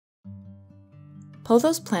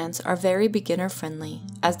Pothos plants are very beginner-friendly,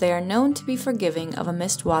 as they are known to be forgiving of a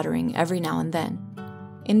missed watering every now and then.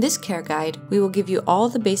 In this care guide, we will give you all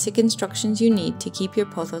the basic instructions you need to keep your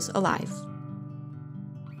pothos alive.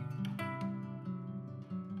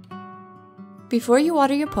 Before you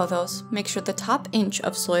water your pothos, make sure the top inch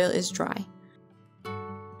of soil is dry.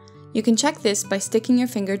 You can check this by sticking your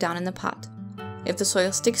finger down in the pot. If the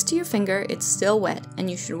soil sticks to your finger, it's still wet and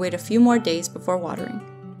you should wait a few more days before watering.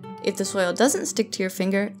 If the soil doesn't stick to your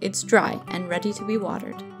finger, it's dry and ready to be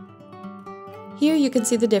watered. Here you can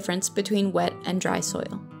see the difference between wet and dry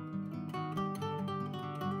soil.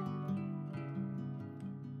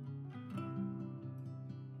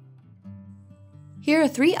 Here are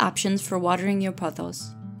 3 options for watering your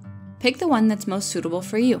pothos. Pick the one that's most suitable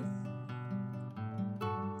for you.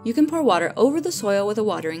 You can pour water over the soil with a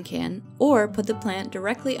watering can, or put the plant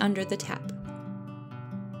directly under the tap.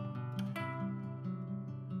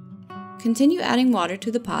 Continue adding water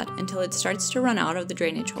to the pot until it starts to run out of the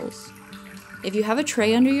drainage holes. If you have a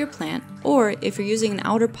tray under your plant, or if you're using an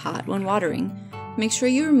outer pot when watering, make sure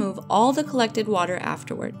you remove all the collected water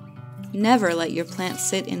afterward. Never let your plant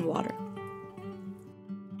sit in water.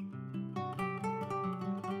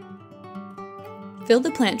 Fill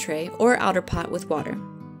the plant tray or outer pot with water.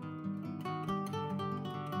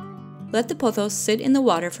 Let the pothos sit in the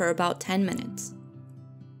water for about 10 minutes.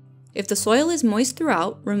 If the soil is moist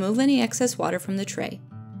throughout, remove any excess water from the tray.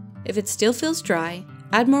 If it still feels dry,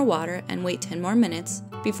 add more water and wait 10 more minutes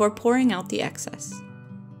before pouring out the excess.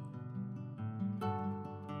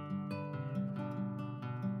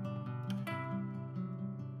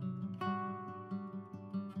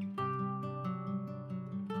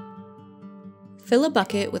 Fill a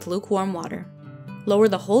bucket with lukewarm water. Lower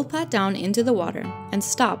the whole pot down into the water and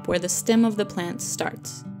stop where the stem of the plant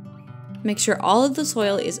starts. Make sure all of the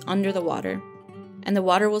soil is under the water, and the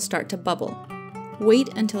water will start to bubble. Wait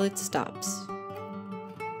until it stops.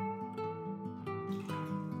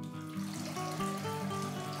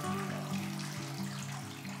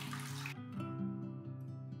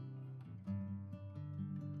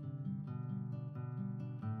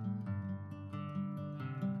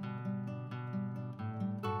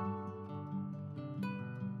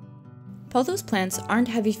 Pothos plants aren't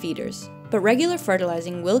heavy feeders, but regular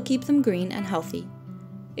fertilizing will keep them green and healthy.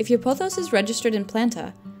 If your pothos is registered in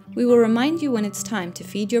Planta, we will remind you when it's time to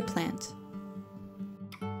feed your plant.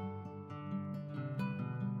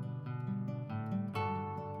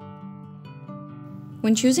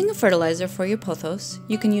 When choosing a fertilizer for your pothos,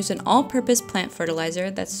 you can use an all-purpose plant fertilizer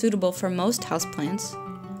that's suitable for most houseplants,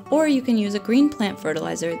 or you can use a green plant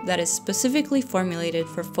fertilizer that is specifically formulated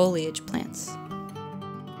for foliage plants.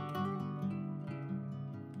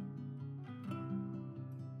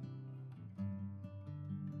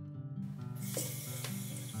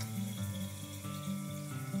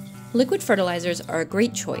 Liquid fertilizers are a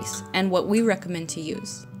great choice and what we recommend to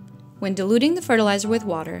use. When diluting the fertilizer with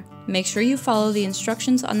water, make sure you follow the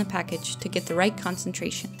instructions on the package to get the right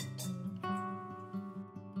concentration.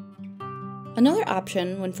 Another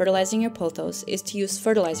option when fertilizing your pothos is to use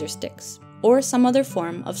fertilizer sticks, or some other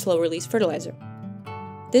form of slow-release fertilizer.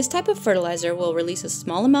 This type of fertilizer will release a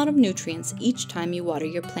small amount of nutrients each time you water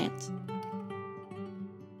your plant.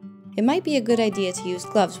 It might be a good idea to use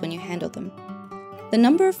gloves when you handle them. The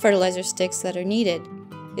number of fertilizer sticks that are needed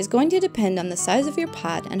is going to depend on the size of your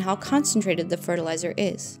pot and how concentrated the fertilizer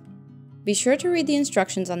is. Be sure to read the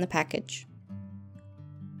instructions on the package.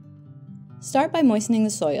 Start by moistening the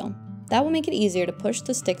soil. That will make it easier to push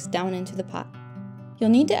the sticks down into the pot. You'll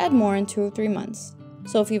need to add more in 2 or 3 months,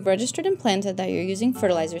 so if you've registered in Planta that you're using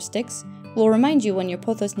fertilizer sticks, we'll remind you when your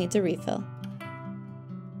pothos needs a refill.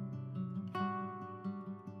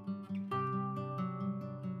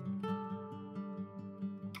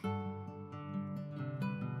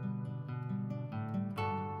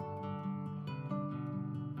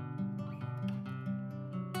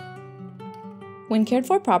 When cared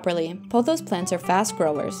for properly, pothos plants are fast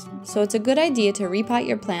growers, so it's a good idea to repot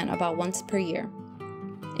your plant about once per year.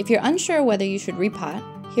 If you're unsure whether you should repot,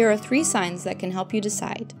 here are 3 signs that can help you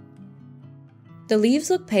decide. The leaves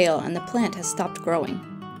look pale and the plant has stopped growing.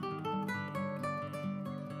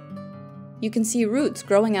 You can see roots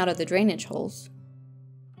growing out of the drainage holes.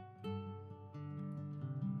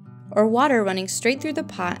 Or water running straight through the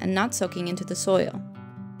pot and not soaking into the soil.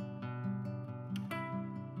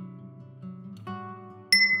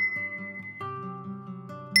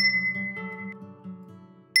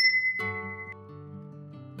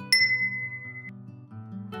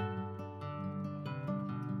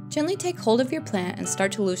 Gently take hold of your plant and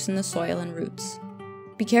start to loosen the soil and roots.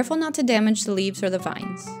 Be careful not to damage the leaves or the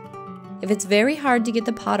vines. If it's very hard to get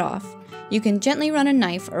the pot off, you can gently run a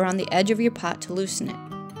knife around the edge of your pot to loosen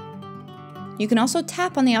it. You can also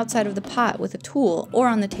tap on the outside of the pot with a tool or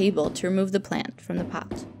on the table to remove the plant from the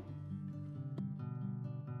pot.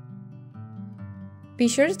 Be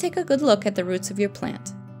sure to take a good look at the roots of your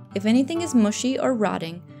plant. If anything is mushy or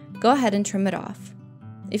rotting, go ahead and trim it off.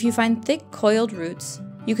 If you find thick, coiled roots,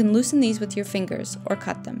 you can loosen these with your fingers or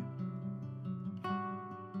cut them.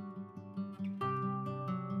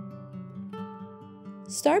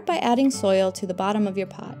 Start by adding soil to the bottom of your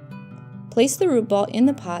pot. Place the root ball in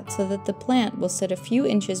the pot so that the plant will sit a few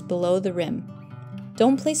inches below the rim.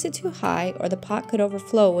 Don't place it too high or the pot could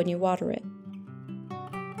overflow when you water it.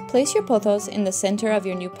 Place your pothos in the center of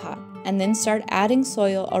your new pot and then start adding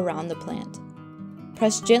soil around the plant.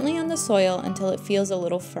 Press gently on the soil until it feels a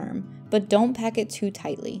little firm, but don't pack it too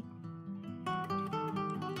tightly.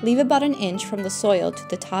 Leave about an inch from the soil to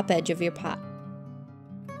the top edge of your pot.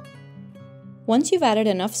 Once you've added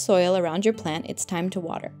enough soil around your plant, it's time to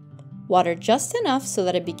water. Water just enough so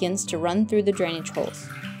that it begins to run through the drainage holes.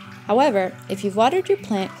 However, if you've watered your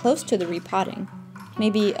plant close to the repotting,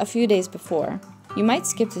 maybe a few days before, you might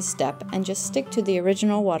skip this step and just stick to the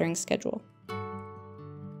original watering schedule.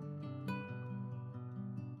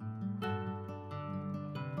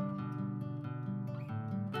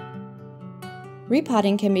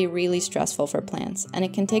 Repotting can be really stressful for plants, and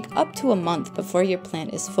it can take up to a month before your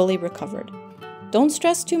plant is fully recovered. Don't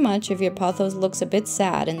stress too much if your pothos looks a bit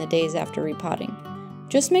sad in the days after repotting.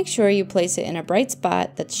 Just make sure you place it in a bright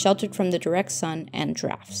spot that's sheltered from the direct sun and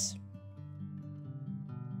drafts.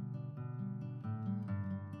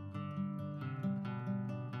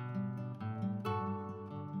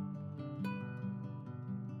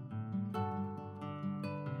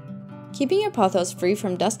 Keeping your pothos free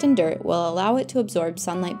from dust and dirt will allow it to absorb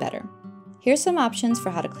sunlight better. Here's some options for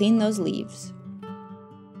how to clean those leaves.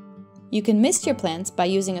 You can mist your plants by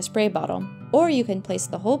using a spray bottle, or you can place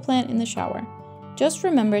the whole plant in the shower. Just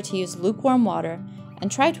remember to use lukewarm water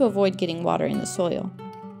and try to avoid getting water in the soil.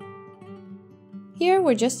 Here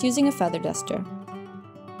we're just using a feather duster.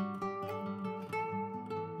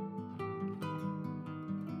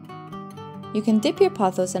 You can dip your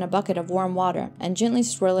pothos in a bucket of warm water and gently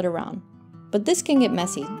swirl it around. But this can get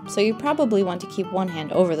messy, so you probably want to keep one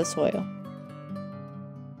hand over the soil.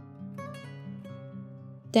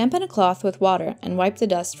 Dampen a cloth with water and wipe the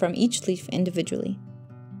dust from each leaf individually.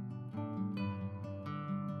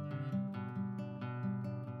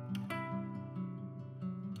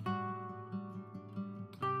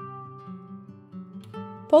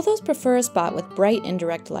 Pothos prefer a spot with bright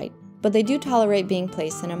indirect light, but they do tolerate being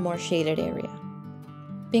placed in a more shaded area.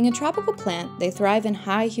 Being a tropical plant, they thrive in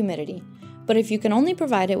high humidity, but if you can only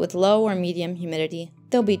provide it with low or medium humidity,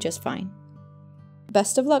 they'll be just fine.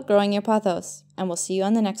 Best of luck growing your pothos, and we'll see you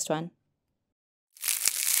on the next one.